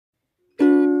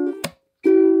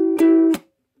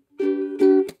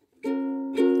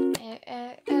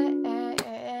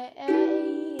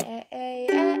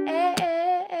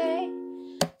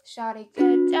Shawty,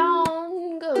 get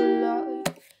down, good lord.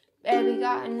 Baby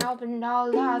got an open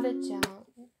all of the town.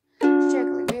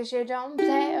 Strictly cause you don't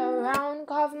play around.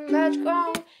 Coffin much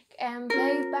grown, getting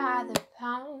paid by the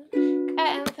pound.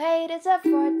 Getting paid is a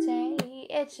forte,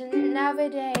 it's an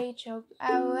everyday joke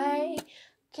away.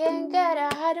 Can't get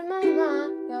ahead of my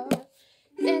mind, yo.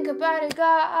 Think about it, girl,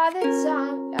 all the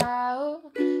time,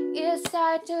 yo. East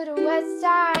side to the west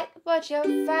side, but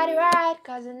you're fatty right,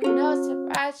 cause it's no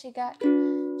surprise you got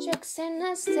tricks in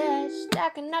the stash,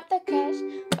 stacking up the cash.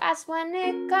 Fast when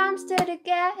it comes to the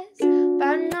gas,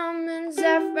 but no means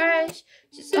are fresh.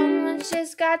 Just someone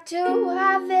just got to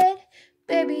have it.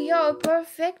 Baby, you're a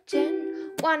perfect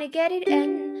 10. Wanna get it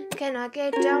in? Can I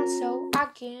get down so I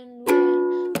can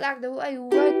win? Like the way you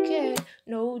work it,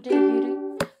 no diggity.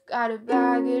 Gotta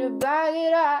bag it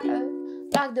up.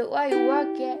 Like the way you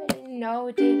work it,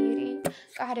 no diggity.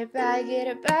 Gotta bag it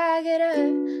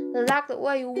up. Like the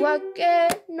way you work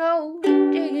it, no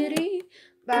diggity.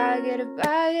 Bag it up.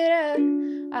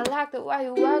 I like the way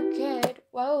you work it,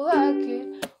 whoa, work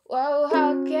it, whoa,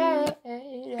 work it.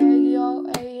 Hey yo,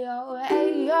 hey yo,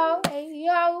 hey yo, hey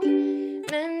yo.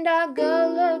 Man, that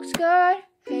girl looks good.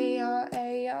 Hey yo,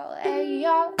 hey yo, hey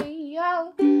yo, hey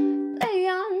yo. Play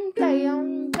on,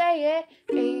 play it.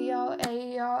 Hey yo,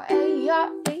 hey yo, hey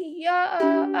yo, hey yo.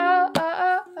 Oh, oh,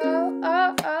 oh, oh,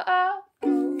 oh, oh, oh.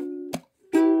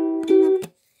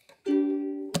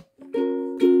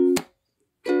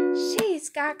 She's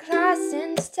got class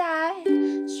and style,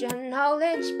 strong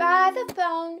knowledge by the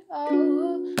bone.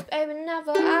 Oh, baby,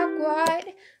 never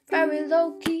awkward, very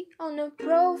low key on the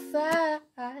profile.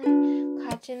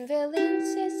 Catching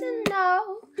villains is a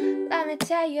no. Let me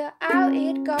tell you how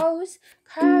it goes.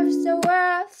 Curves the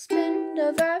world, spin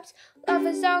the verbs. Love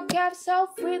is all kept so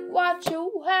freak what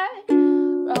you had.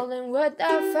 Rolling with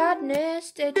the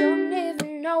fatness, they don't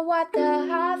even know what the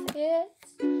half is.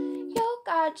 You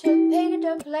got your pay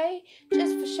to play,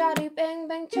 just for shawty bang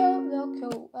bang to look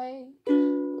away.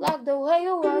 Like the way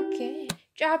you work it,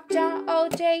 drop down all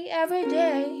day, every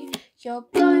day. You're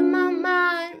blowing my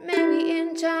mind, maybe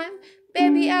in time,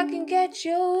 baby I can get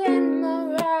you in my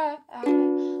ride.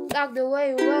 Like the way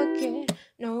you work it,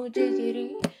 no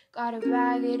diggity. Gotta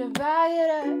bag it up.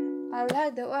 I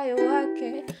like the way you work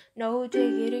it, no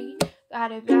diggity.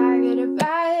 Gotta bag it up.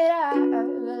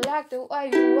 I like the way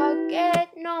you work it,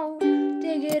 no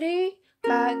diggity.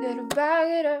 Bag it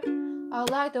up. I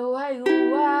like the way you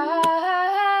work.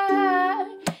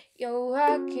 You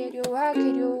work it, you work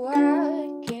it, you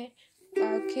work it.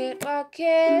 Work it, work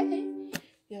it.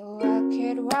 You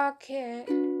work it.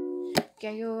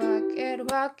 Yeah, you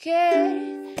work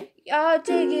it. Yo,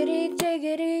 diggity.